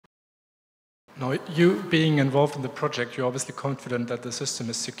Now, you being involved in the project, you're obviously confident that the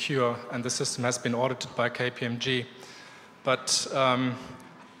system is secure and the system has been audited by KPMG. But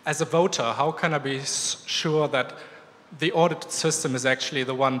as a voter, how can I be sure that the audited system is actually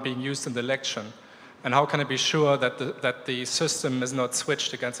the one being used in the election? And how can I be sure that the system is not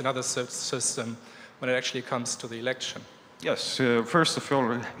switched against another system when it actually comes to the election? Yes, first of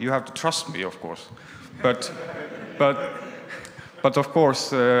all, you have to trust me, of course. But of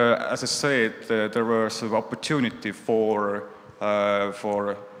course, as I said, there was an opportunity for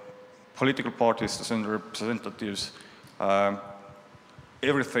political parties and representatives.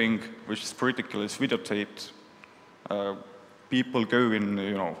 Everything which is critical is videotaped. People go in,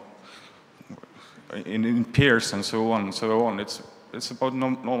 in pairs and so on and so on. It's about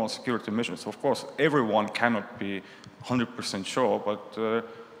normal security measures. Of course, everyone cannot be 100% sure, but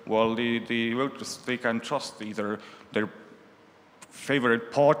well, the voters, they can trust either their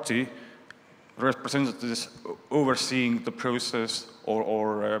favorite party representatives overseeing the process,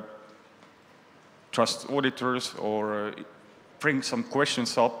 or trust auditors, or bring some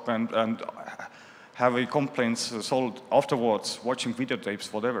questions up and have a complaints solved afterwards, watching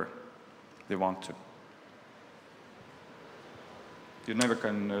videotapes, whatever they want to. You never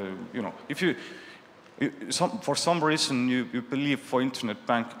can, if you, for some reason you believe for internet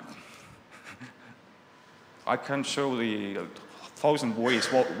banking, I can show the 1,000 ways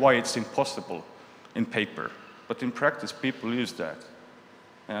why it's impossible in paper, but in practice people use that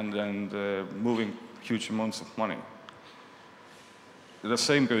and moving huge amounts of money. The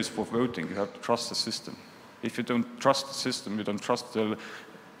same goes for voting. You have to trust the system. If you don't trust the system, you don't trust the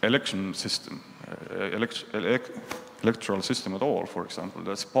election system, electoral system at all, for example.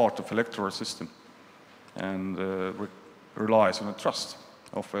 That's part of electoral system and relies on the trust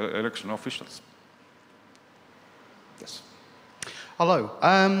of election officials. Yes. Hello.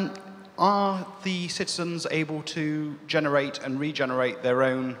 Are the citizens able to generate and regenerate their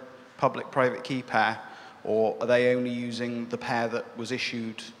own public-private key pair, or are they only using the pair that was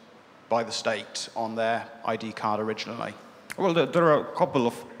issued by the state on their ID card originally? Well, there are a couple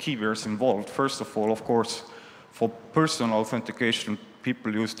of key pairs involved. First of all, of course, for personal authentication,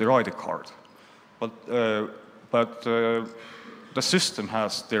 people use their ID card. But the system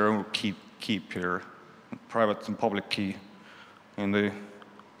has their own key pair, private and public key, in the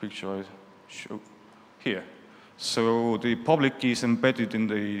picture I show here. So the public key is embedded in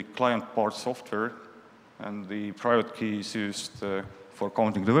the client part software, and the private key is used for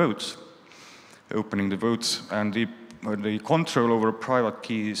counting the votes, opening the votes, and the control over private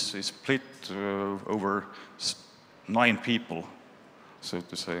key is split over 9 people, so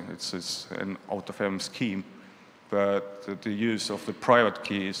to say. It's an out-of-M scheme, but the use of the private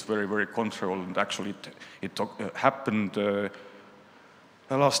key is very, very controlled, and actually it happened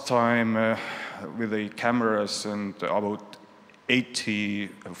last time with the cameras and about 80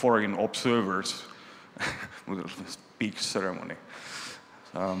 foreign observers with a big ceremony.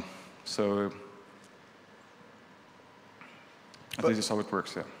 This is how it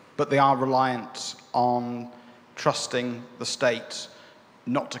works, yeah. But they are reliant on trusting the state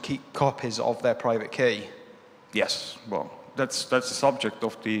not to keep copies of their private key. Yes, well, that's the subject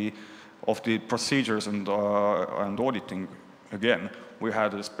of the procedures and auditing. Again, we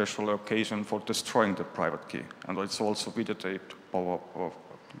had a special occasion for destroying the private key, and it's also videotaped.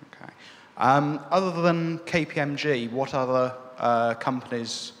 Okay. Other than KPMG, what other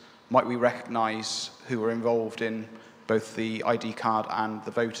companies might we recognize who were involved in both the ID card and the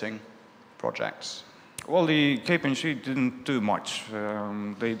voting projects? Well, the KPMG didn't do much.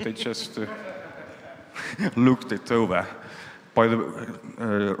 They just looked it over,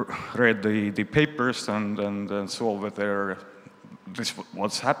 read the papers and saw whether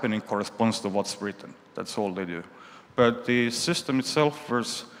what's happening corresponds to what's written. That's all they do. But the system itself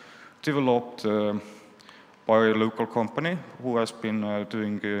was developed by a local company who has been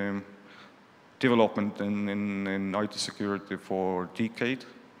doing development in IT security for a decade.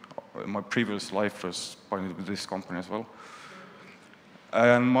 My previous life was with this company as well.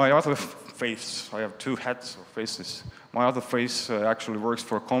 And my other face, I have 2 hats or faces. My other face actually works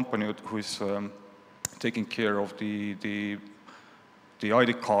for a company who is taking care of the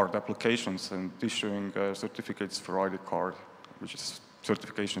ID card applications and issuing certificates for ID card, which is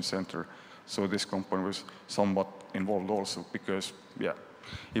certification center. So this company was somewhat involved also because, yeah,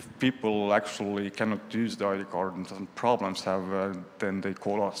 if people actually cannot use the ID card and some problems have, then they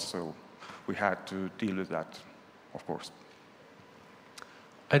call us. So we had to deal with that, of course.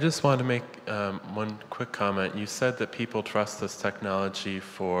 I just want to make one quick comment. You said that people trust this technology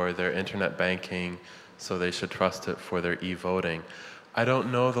for their internet banking, so they should trust it for their e-voting. I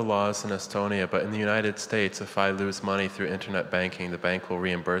don't know the laws in Estonia, but in the United States, if I lose money through internet banking, the bank will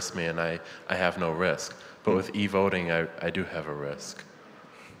reimburse me and I have no risk. But with e-voting, I do have a risk.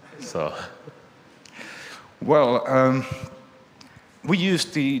 So. Well, we use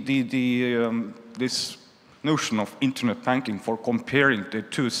this notion of internet banking for comparing the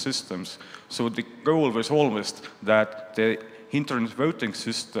two systems. So the goal was always that the internet voting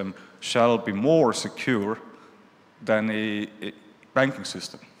system shall be more secure than a banking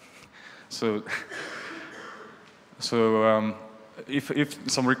system. So if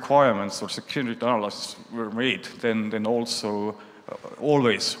some requirements or security analysis were made, then also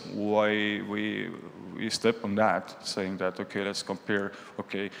always why we step on that, saying that, okay, let's compare,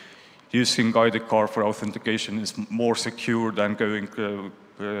 okay, using ID card for authentication is more secure than going to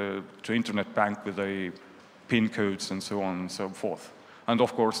internet bank with a PIN codes and so on and so forth. And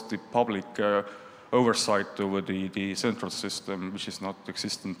of course, the public oversight over the central system, which is not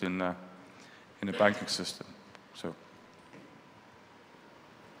existent in the banking system. So.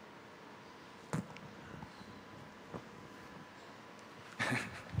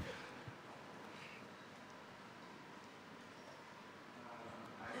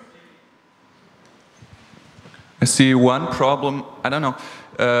 I see one problem, I don't know,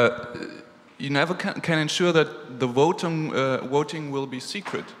 you never can ensure that the voting will be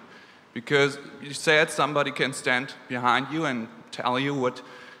secret. Because you said somebody can stand behind you and tell you what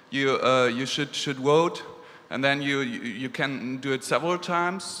you should vote, and then you can do it several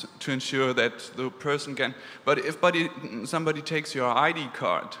times to ensure that the person can. But if somebody takes your ID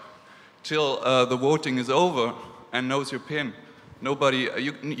card till the voting is over and knows your PIN,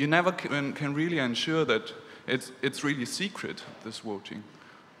 you never can really ensure that it's really secret, this voting.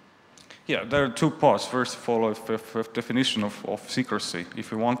 Yeah, there are two parts. First of all, a definition of secrecy.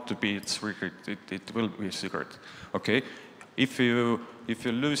 If you want to be secret, it will be secret. Okay, if you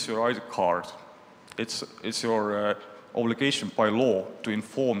lose your ID card, it's your obligation by law to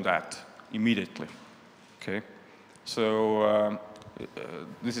inform that immediately. Okay, so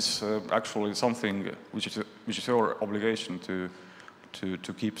this is actually something which is your obligation to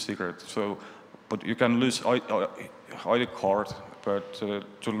keep secret. So, but you can lose ID card. But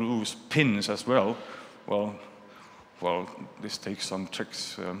to lose pins as well, well, this takes some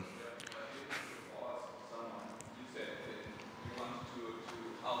tricks. You're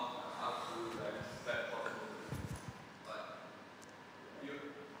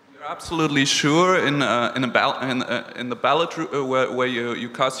absolutely sure in the ballot where you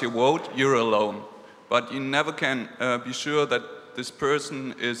cast your vote, you're alone. But you never can be sure that this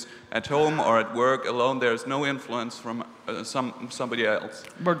person is at home or at work alone. There's no influence from somebody else.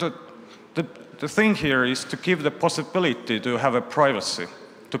 But the thing here is to give the possibility to have a privacy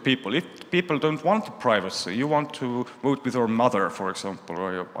to people. If people don't want the privacy, you want to vote with your mother, for example,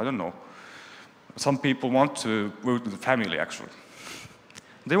 or I don't know. Some people want to vote with the family, actually.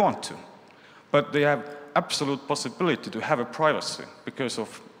 They want to. But they have absolute possibility to have a privacy because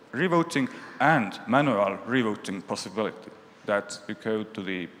of revoting and manual revoting possibility. That you go to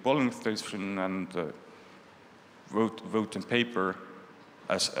the polling station and vote in paper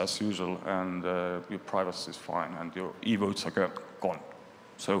as usual, and your privacy is fine, and your e-votes are gone.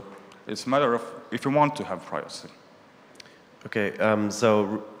 So it's a matter of if you want to have privacy. Okay,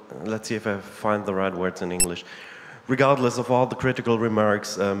 so let's see if I find the right words in English. Regardless of all the critical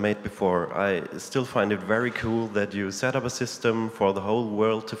remarks made before, I still find it very cool that you set up a system for the whole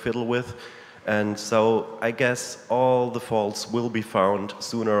world to fiddle with. And so I guess all the faults will be found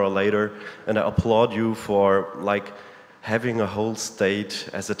sooner or later, and I applaud you for having a whole state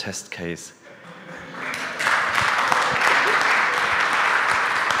as a test case.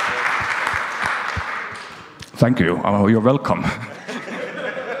 Thank you. You're welcome.